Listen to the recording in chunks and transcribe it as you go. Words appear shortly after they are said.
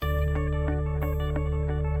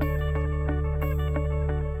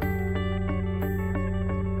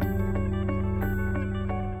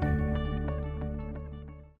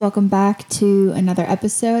Welcome back to another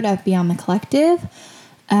episode of Beyond the Collective.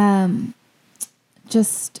 Um,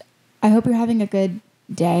 I hope you're having a good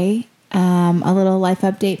day. A little life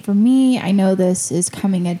update for me. I know this is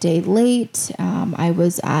coming a day late. I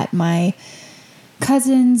was at my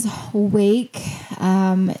cousin's wake,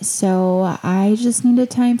 so I just needed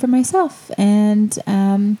time for myself. And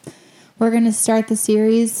we're going to start the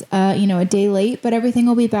series, a day late, but everything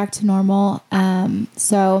will be back to normal.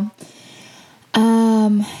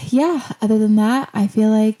 Other than that, I feel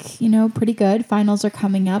like, pretty good. Finals are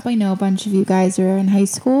coming up. I know a bunch of you guys are in high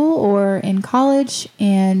school or in college,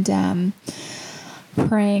 and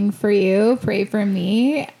praying for you, pray for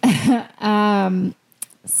me.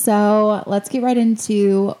 So let's get right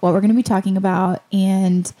into what we're going to be talking about.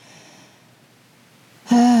 And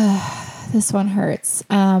this one hurts.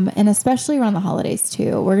 And especially around the holidays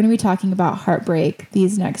too. We're going to be talking about heartbreak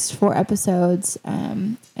these next 4 episodes.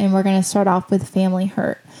 And we're going to start off with family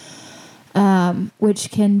hurt,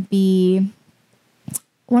 which can be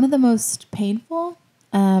one of the most painful,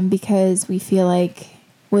 because we feel like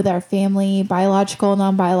with our family, biological,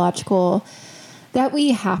 non-biological, that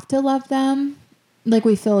we have to love them. Like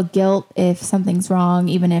we feel guilt if something's wrong,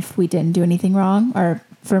 even if we didn't do anything wrong, or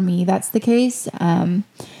for me, that's the case. And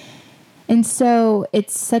so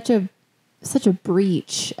it's such a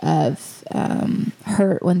breach of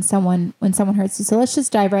hurt when someone hurts you. So let's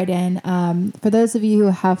just dive right in. For those of you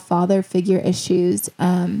who have father figure issues,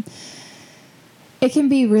 it can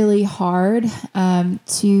be really hard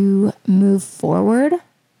to move forward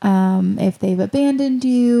if they've abandoned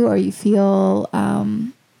you, or you feel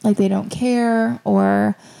like they don't care,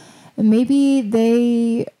 or maybe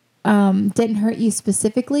they didn't hurt you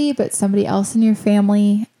specifically, but somebody else in your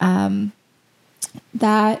family.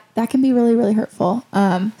 That can be really, really hurtful.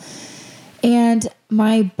 And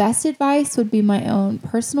my best advice would be my own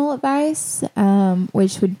personal advice,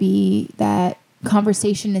 which would be that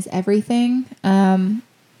conversation is everything.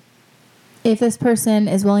 If this person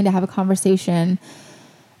is willing to have a conversation,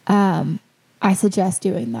 I suggest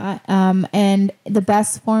doing that. And the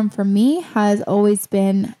best form for me has always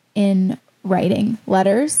been in writing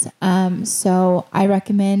letters. So I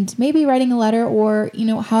recommend maybe writing a letter, or,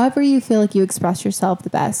 however you feel like you express yourself the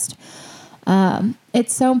best.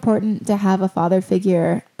 It's so important to have a father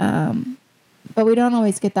figure, but we don't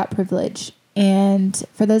always get that privilege. And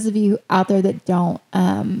for those of you out there that don't,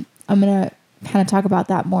 I'm going to kind of talk about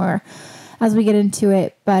that more as we get into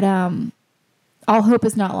it, but all hope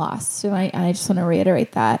is not lost. So I just want to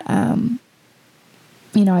reiterate that.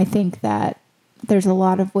 I think that there's a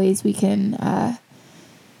lot of ways we can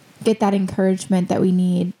get that encouragement that we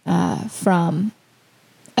need from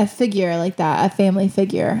a figure like that, a family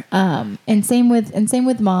figure. And same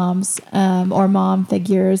with moms, or mom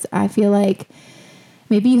figures. I feel like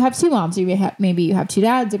maybe you have 2 moms, or maybe you have 2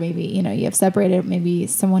 dads, or maybe you have separated. Maybe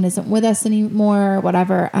someone isn't with us anymore,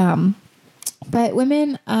 whatever. But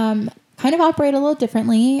women kind of operate a little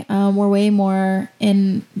differently. We're way more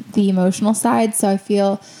in the emotional side, so I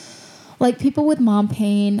feel like people with mom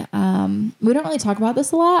pain, we don't really talk about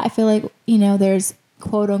this a lot. I feel like, there's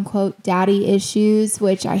quote unquote daddy issues,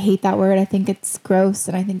 which I hate that word. I think it's gross,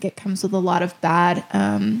 and I think it comes with a lot of bad,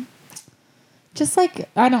 just like,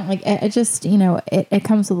 I don't like it. It just, it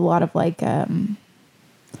comes with a lot of like, I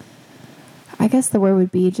guess the word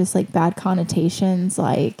would be just like bad connotations.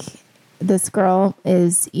 Like this girl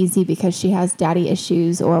is easy because she has daddy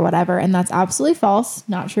issues or whatever. And that's absolutely false.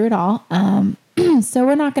 Not true at all. So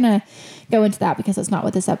we're not going to go into that because that's not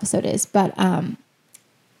what this episode is. But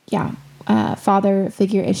father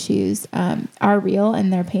figure issues are real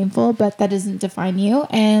and they're painful, but that doesn't define you.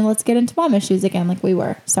 And let's get into mom issues again like we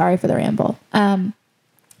were. Sorry for the ramble.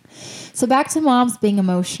 So back to moms being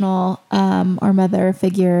emotional, or mother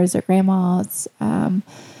figures or grandmas. I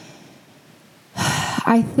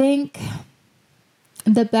think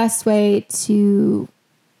the best way to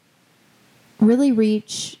really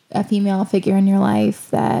reach a female figure in your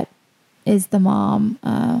life that is the mom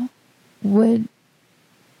would,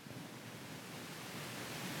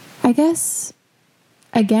 I guess,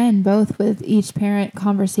 again, both with each parent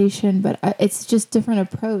conversation, but it's just different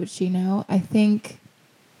approach, I think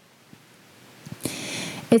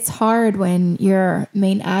it's hard when your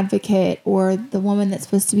main advocate or the woman that's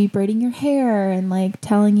supposed to be braiding your hair and like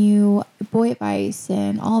telling you boy advice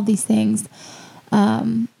and all of these things.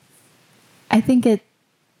 I think it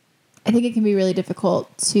can be really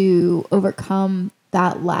difficult to overcome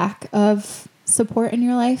that lack of support in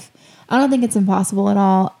your life. I don't think it's impossible at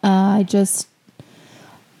all. I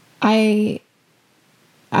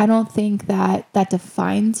don't think that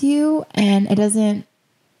defines you, and it doesn't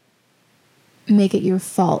make it your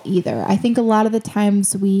fault either. I think a lot of the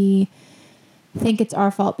times we think it's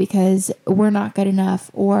our fault because we're not good enough,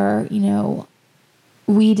 or,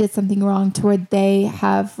 we did something wrong to where they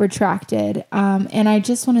have retracted. And I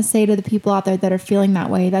just want to say to the people out there that are feeling that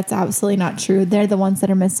way, that's absolutely not true. They're the ones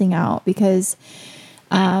that are missing out because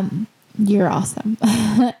you're awesome.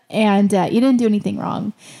 And you didn't do anything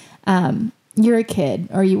wrong. You're a kid,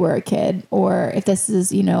 or you were a kid, or if this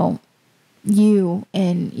is, you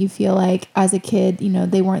and you feel like as a kid,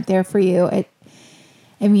 they weren't there for you.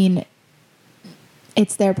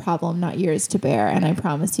 It's their problem, not yours to bear. And I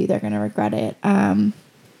promise you they're going to regret it.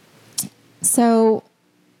 So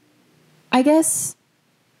I guess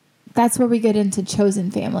that's where we get into chosen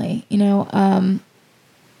family, mom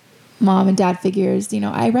and dad figures.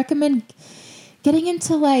 I recommend getting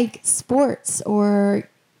into like sports or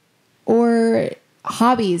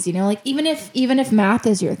hobbies, like even if math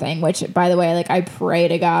is your thing, which by the way, like I pray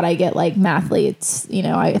to God I get like mathletes,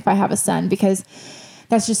 if I have a son, because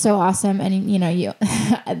that's just so awesome.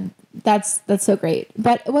 And that's so great.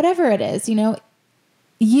 But whatever it is,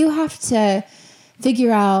 you have to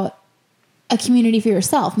figure out a community for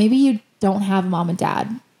yourself. Maybe you don't have a mom and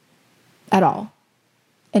dad at all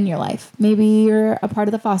in your life. Maybe you're a part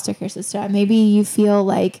of the foster care system. Maybe you feel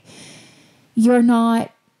like you're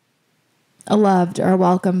not loved or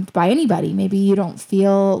welcomed by anybody. Maybe you don't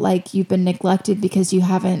feel like you've been neglected because you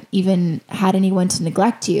haven't even had anyone to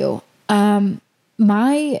neglect you.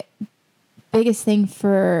 My biggest thing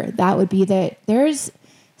for that would be that there's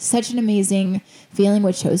such an amazing feeling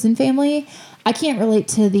with chosen family. I can't relate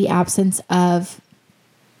to the absence of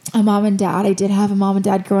a mom and dad. I did have a mom and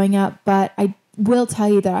dad growing up, but I will tell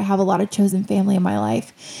you that I have a lot of chosen family in my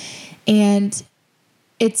life. And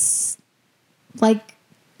it's like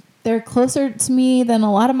they're closer to me than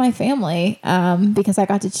a lot of my family because I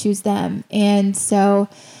got to choose them. And so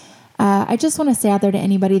I just want to say out there to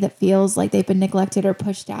anybody that feels like they've been neglected or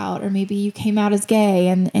pushed out, or maybe you came out as gay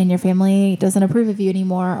and your family doesn't approve of you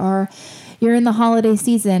anymore, or you're in the holiday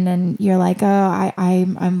season and you're like, oh,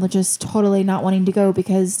 I'm just totally not wanting to go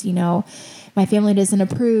because, my family doesn't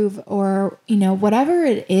approve, or, whatever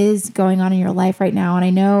it is going on in your life right now. And I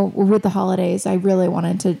know with the holidays, I really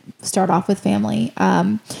wanted to start off with family,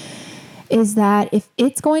 is that if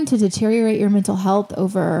it's going to deteriorate your mental health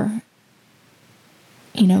over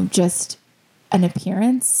just an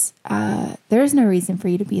appearance, there's no reason for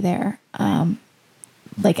you to be there,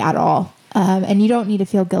 at all. And you don't need to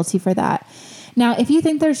feel guilty for that. Now, if you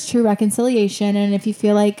think there's true reconciliation, and if you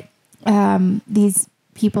feel like, these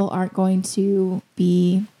people aren't going to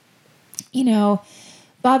be,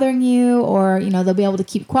 bothering you, or, they'll be able to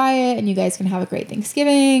keep quiet and you guys can have a great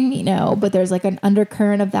Thanksgiving, but there's like an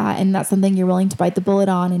undercurrent of that, and that's something you're willing to bite the bullet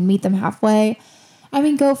on and meet them halfway.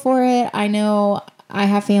 Go for it. I know I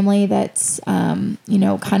have family that's, kind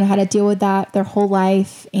of had to deal with that their whole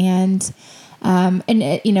life. And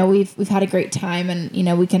we've had a great time, and,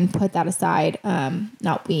 we can put that aside.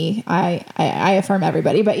 Not we, I affirm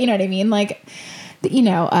everybody, but you know what I mean? Like,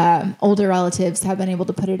 older relatives have been able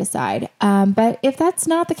to put it aside. But if that's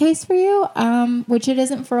not the case for you, which it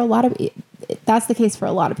isn't for a lot of, that's the case for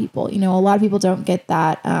a lot of people, a lot of people don't get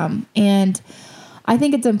that. And I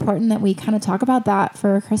think it's important that we kind of talk about that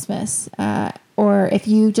for Christmas. Or if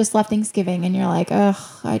you just left Thanksgiving and you're like, ugh,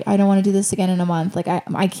 I don't want to do this again in a month. Like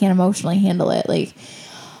I can't emotionally handle it. Like,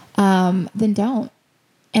 then don't.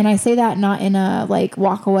 And I say that not in a like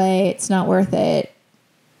walk away, it's not worth it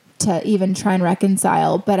to even try and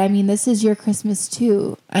reconcile. But this is your Christmas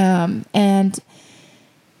too. And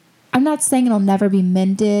I'm not saying it'll never be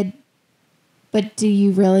mended, but do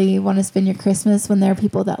you really want to spend your Christmas when there are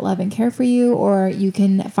people that love and care for you, or you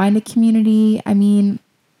can find a community?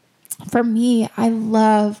 For me, I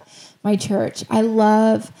love my church. I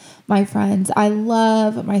love my friends. I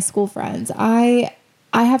love my school friends. I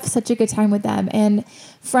have such a good time with them, and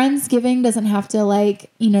Friendsgiving doesn't have to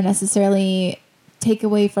necessarily take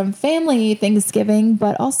away from family Thanksgiving,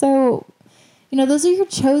 but also, those are your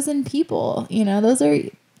chosen people.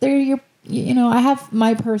 They're your, I have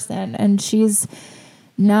my person, and she's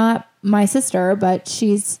not my sister, but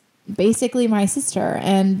she's basically my sister,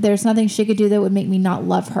 and there's nothing she could do that would make me not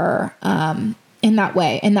love her in that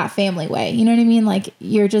way, in that family way. You know what I mean? Like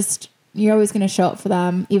you're always going to show up for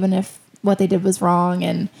them, even if what they did was wrong,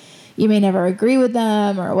 and you may never agree with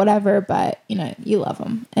them or whatever, but you love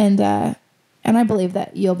them. And I believe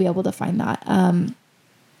that you'll be able to find that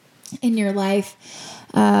in your life.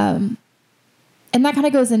 And that kind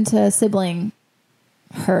of goes into sibling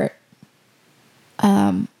hurt,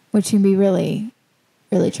 which can be really,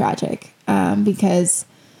 really tragic, because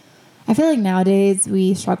I feel like nowadays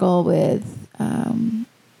we struggle with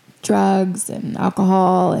drugs and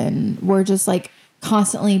alcohol, and we're just like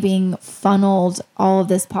constantly being funneled all of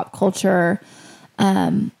this pop culture,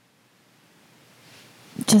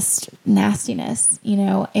 just nastiness,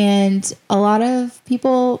 and a lot of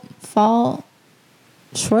people fall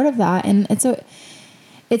short of that. And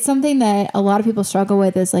it's something that a lot of people struggle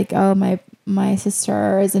with, is like, oh, my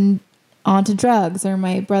sister is onto drugs, or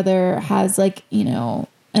my brother has like,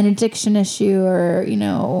 an addiction issue, or,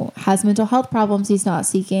 has mental health problems he's not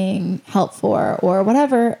seeking help for, or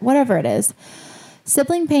whatever it is.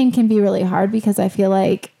 Sibling pain can be really hard because I feel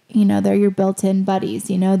like, they're your built-in buddies.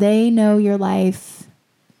 They know your life.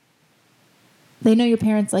 They know your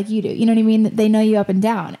parents like you do. You know what I mean? They know you up and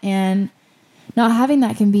down. And not having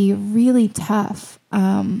that can be really tough.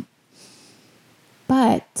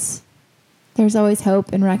 But there's always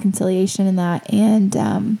hope and reconciliation in that.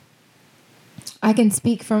 And I can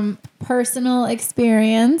speak from personal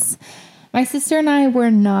experience. My sister and I were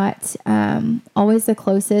not always the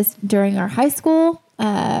closest during our high school,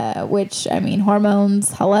 which,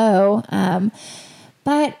 hormones, hello.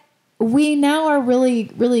 But we now are really,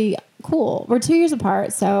 really cool. We're 2 years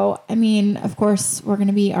apart. So, of course, we're going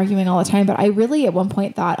to be arguing all the time. But I really at one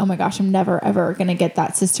point thought, oh my gosh, I'm never, ever going to get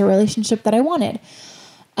that sister relationship that I wanted.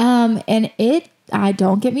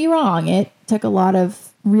 Don't get me wrong, it took a lot of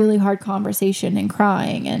really hard conversation and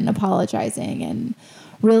crying and apologizing and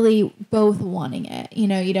really both wanting it.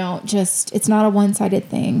 You don't just, it's not a one-sided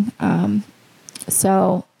thing.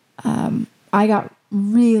 I got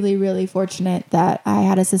really, really fortunate that I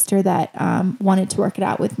had a sister that wanted to work it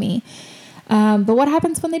out with me. But what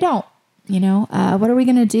happens when they don't? What are we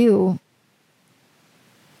going to do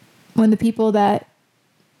when the people that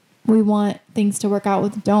we want things to work out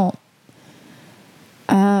with don't?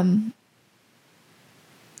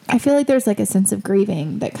 I feel like there's like a sense of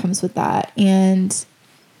grieving that comes with that. And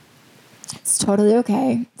it's totally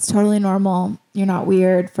okay. It's totally normal. You're not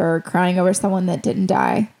weird for crying over someone that didn't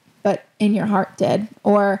die, but in your heart did.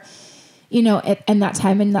 Or, in that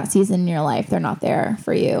time, in that season in your life, they're not there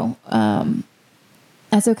for you.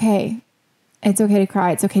 That's okay. It's okay to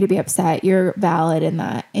cry. It's okay to be upset. You're valid in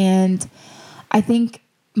that. And I think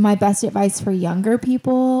my best advice for younger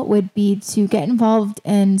people would be to get involved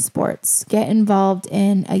in sports, get involved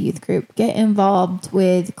in a youth group, get involved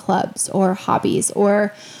with clubs or hobbies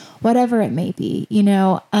or whatever it may be.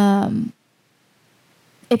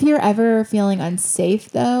 If you're ever feeling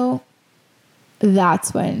unsafe though,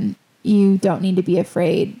 that's when you don't need to be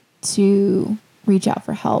afraid to reach out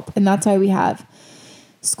for help. And that's why we have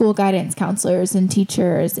school guidance counselors and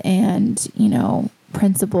teachers and,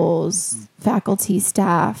 principals, faculty,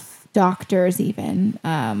 staff, doctors, even,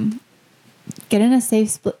 get in a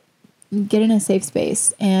safe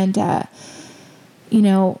space and,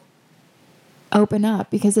 open up.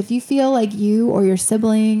 Because if you feel like you or your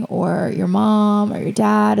sibling or your mom or your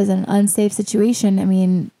dad is in an unsafe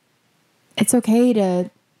situation, it's okay to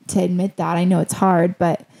admit that. I know it's hard,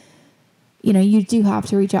 but you do have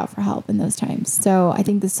to reach out for help in those times. So I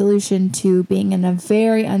think the solution to being in a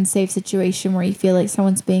very unsafe situation where you feel like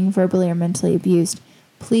someone's being verbally or mentally abused,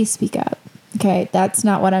 please speak up. Okay. That's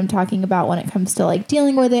not what I'm talking about when it comes to like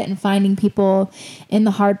dealing with it and finding people in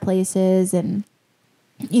the hard places and,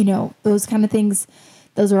 those kind of things.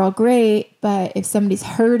 Those are all great. But if somebody's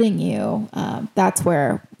hurting you, that's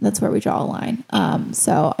where we draw a line.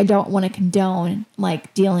 So I don't want to condone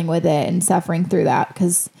like dealing with it and suffering through that,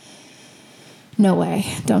 because no way,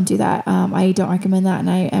 don't do that. I don't recommend that. And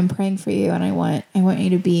I am praying for you, and I want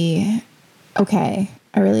you to be okay.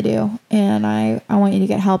 I really do. And I want you to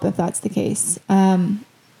get help if that's the case. And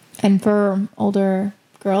for older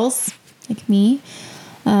girls like me,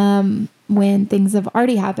 when things have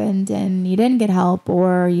already happened and you didn't get help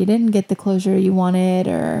or you didn't get the closure you wanted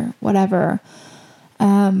or whatever,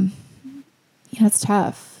 it's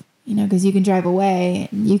tough. Because you can drive away,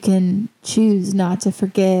 you can choose not to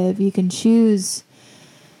forgive, you can choose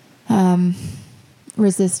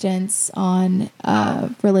resistance on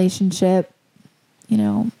a relationship,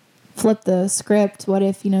 flip the script. What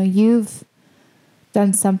if, you've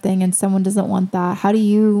done something and someone doesn't want that? How do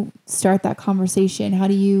you start that conversation? How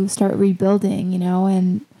do you start rebuilding,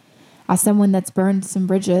 And as someone that's burned some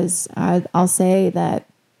bridges, I'll say that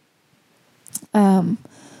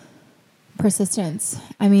persistence.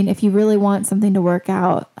 If you really want something to work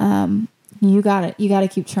out, you got to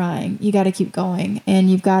keep trying. You got to keep going, and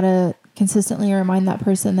you've got to consistently remind that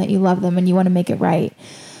person that you love them and you want to make it right.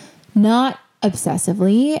 Not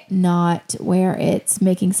obsessively, not where it's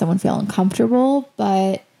making someone feel uncomfortable,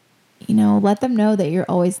 but, let them know that you're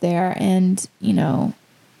always there and, in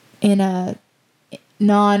a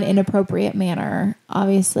non-inappropriate manner,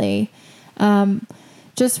 obviously.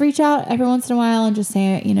 just reach out every once in a while and just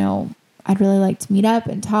say, I'd really like to meet up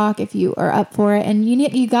and talk if you are up for it. And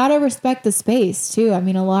you got to respect the space too. I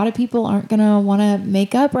mean, a lot of people aren't going to want to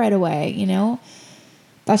make up right away,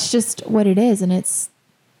 That's just what it is. And it's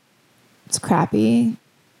crappy,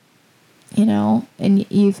 and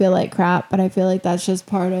you feel like crap, but I feel like that's just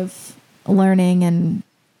part of learning. And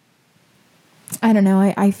I don't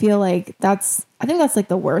know. I feel like I think that's like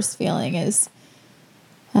the worst feeling is,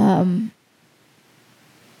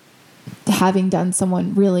 having done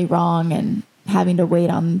someone really wrong and having to wait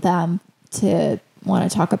on them to want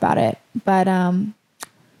to talk about it. But,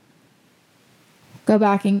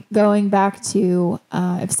 going back to,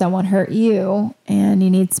 if someone hurt you and you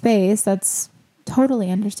need space, that's totally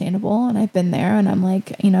understandable. And I've been there and I'm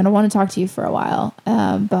like, I don't want to talk to you for a while.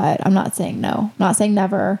 But I'm not saying no, not saying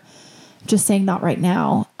never, just saying not right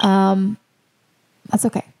now. That's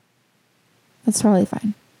okay. That's totally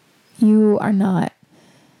fine. You are not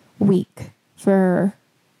weak for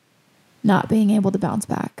not being able to bounce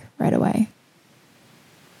back right away.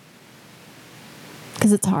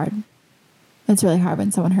 Because it's hard. It's really hard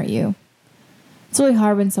when someone hurt you. It's really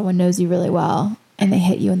hard when someone knows you really well and they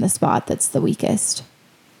hit you in the spot that's the weakest.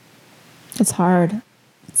 It's hard.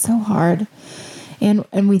 It's so hard. And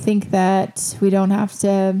we think that we don't have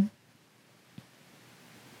to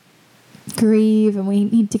grieve and we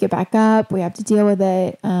need to get back up. We have to deal with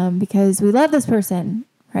it because we love this person,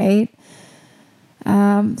 right?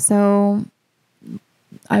 So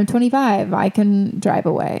I'm 25. I can drive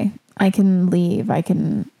away. I can leave. I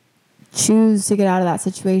can choose to get out of that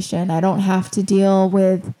situation. I don't have to deal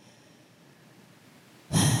with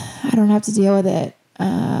it.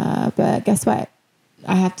 But guess what?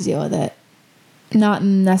 I have to deal with it. Not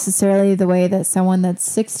necessarily the way that someone that's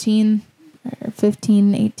 16 or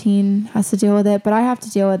 15, 18 has to deal with it, but I have to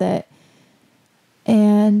deal with it.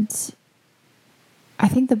 And I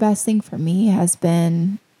think the best thing for me has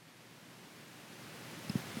been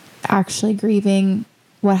actually grieving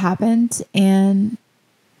what happened. And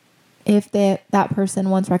if that person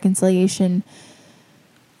wants reconciliation,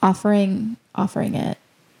 offering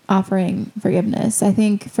forgiveness. I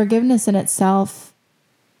think forgiveness in itself,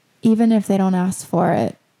 even if they don't ask for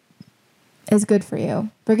it, is good for you.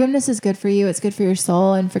 Forgiveness is good for you. It's good for your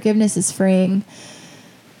soul, and forgiveness is freeing.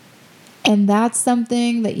 And that's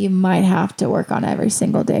something that you might have to work on every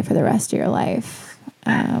single day for the rest of your life.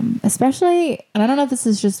 Especially, and I don't know if this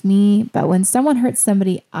is just me, but when someone hurts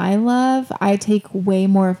somebody I love, I take way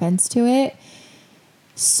more offense to it.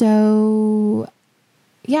 So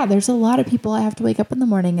yeah, there's a lot of people I have to wake up in the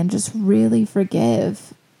morning and just really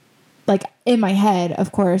forgive. Like in my head,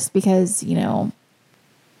 of course, because,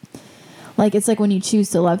 like it's like when you choose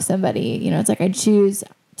to love somebody, it's like I choose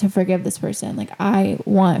to forgive this person. Like I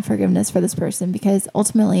want forgiveness for this person because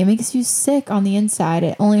ultimately it makes you sick on the inside.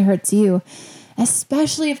 It only hurts you,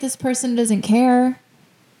 especially if this person doesn't care,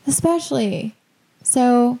 especially.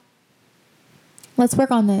 So let's work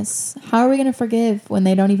on this. How are we going to forgive when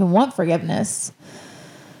they don't even want forgiveness?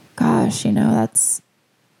 Gosh, that's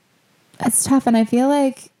tough. And I feel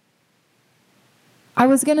like I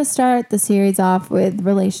was going to start the series off with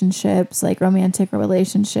relationships, like romantic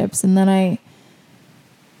relationships. And then it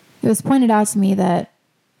was pointed out to me that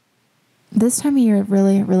this time of year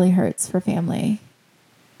really, really hurts for family.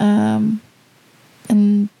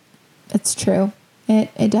 And it's true.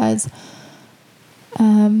 It does.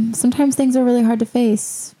 Sometimes things are really hard to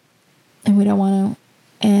face and we don't want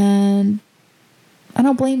to. And I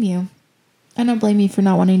don't blame you. I don't blame you for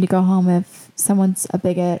not wanting to go home if someone's a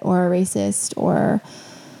bigot or a racist or,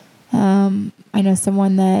 I know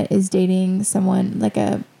someone that is dating someone like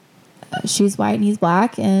she's white and he's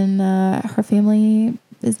black and, her family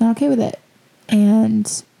is not okay with it. And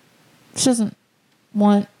she doesn't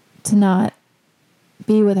want to not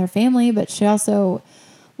be with her family, but she also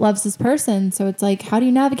loves this person. So it's like, how do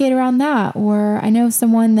you navigate around that? Or I know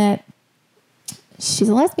someone that she's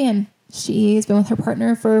a lesbian. She's been with her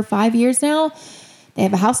partner for 5 years now. They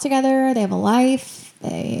have a house together. They have a life.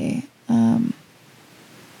 They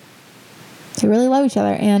really love each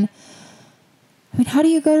other. And I mean, how do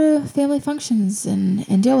you go to family functions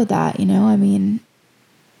and deal with that? I mean,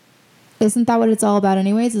 isn't that what it's all about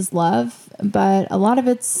anyways, is love? But a lot of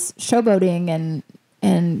it's showboating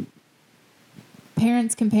and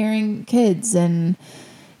parents comparing kids and,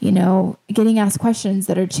 getting asked questions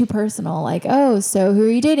that are too personal. Like, oh, so who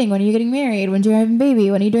are you dating? When are you getting married? When do you have a baby?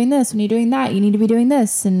 When are you doing this? When are you doing that? You need to be doing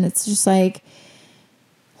this. And it's just like,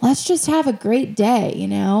 let's just have a great day,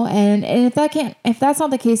 And if that's not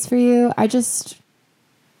the case for you, I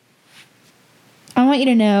want you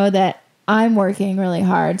to know that I'm working really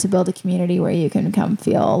hard to build a community where you can come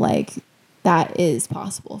feel like that is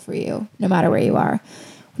possible for you, no matter where you are,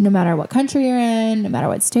 no matter what country you're in, no matter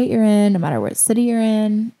what state you're in, no matter what city you're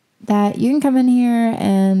in, that you can come in here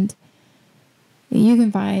and you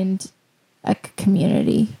can find a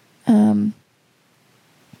community.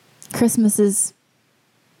 Christmas is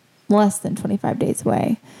less than 25 days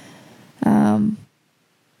away. And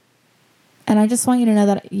I just want you to know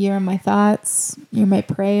that you're in my thoughts, you're in my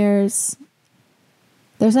prayers.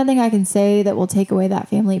 There's nothing I can say that will take away that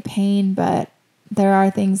family pain, but there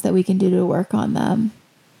are things that we can do to work on them.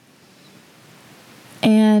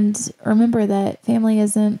 And remember that family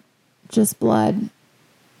isn't just blood.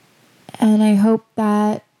 And I hope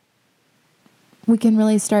that we can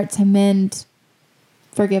really start to mend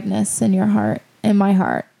forgiveness in your heart, in my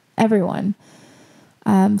heart, everyone.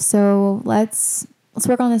 So let's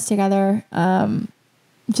work on this together.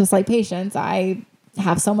 Just like patience, I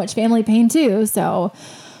have so much family pain too. So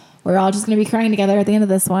we're all just going to be crying together at the end of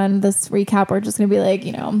this one. This recap, we're just going to be like,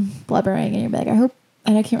 blubbering, and you'll be like, I hope,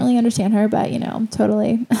 and I can't really understand her, but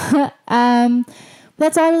totally.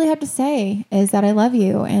 That's all I really have to say is that I love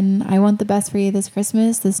you and I want the best for you this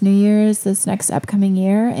Christmas, this New Year's, this next upcoming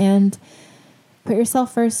year, and put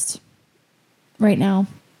yourself first right now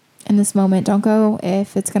in this moment. Don't go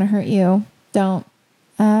if it's going to hurt you. Don't.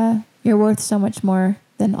 You're worth so much more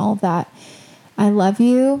than all of that. I love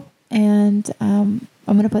you, and I'm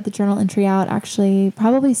going to put the journal entry out actually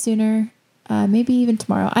probably sooner, maybe even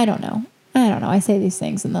tomorrow. I don't know. I say these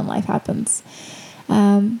things and then life happens.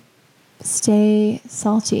 Stay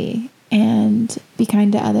salty and be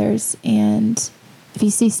kind to others. And if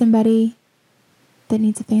you see somebody that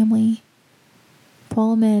needs a family,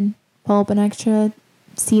 pull them in, pull up an extra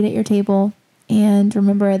seat at your table, and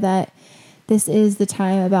remember that this is the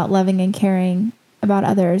time about loving and caring about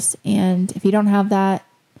others. And if you don't have that,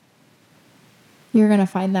 you're going to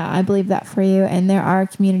find that. I believe that for you. And there are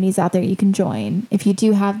communities out there you can join. If you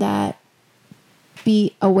do have that,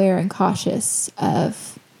 be aware and cautious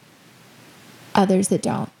of others that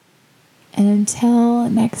don't. And until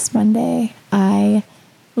next Monday, I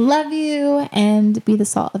love you and be the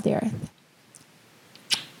salt of the earth.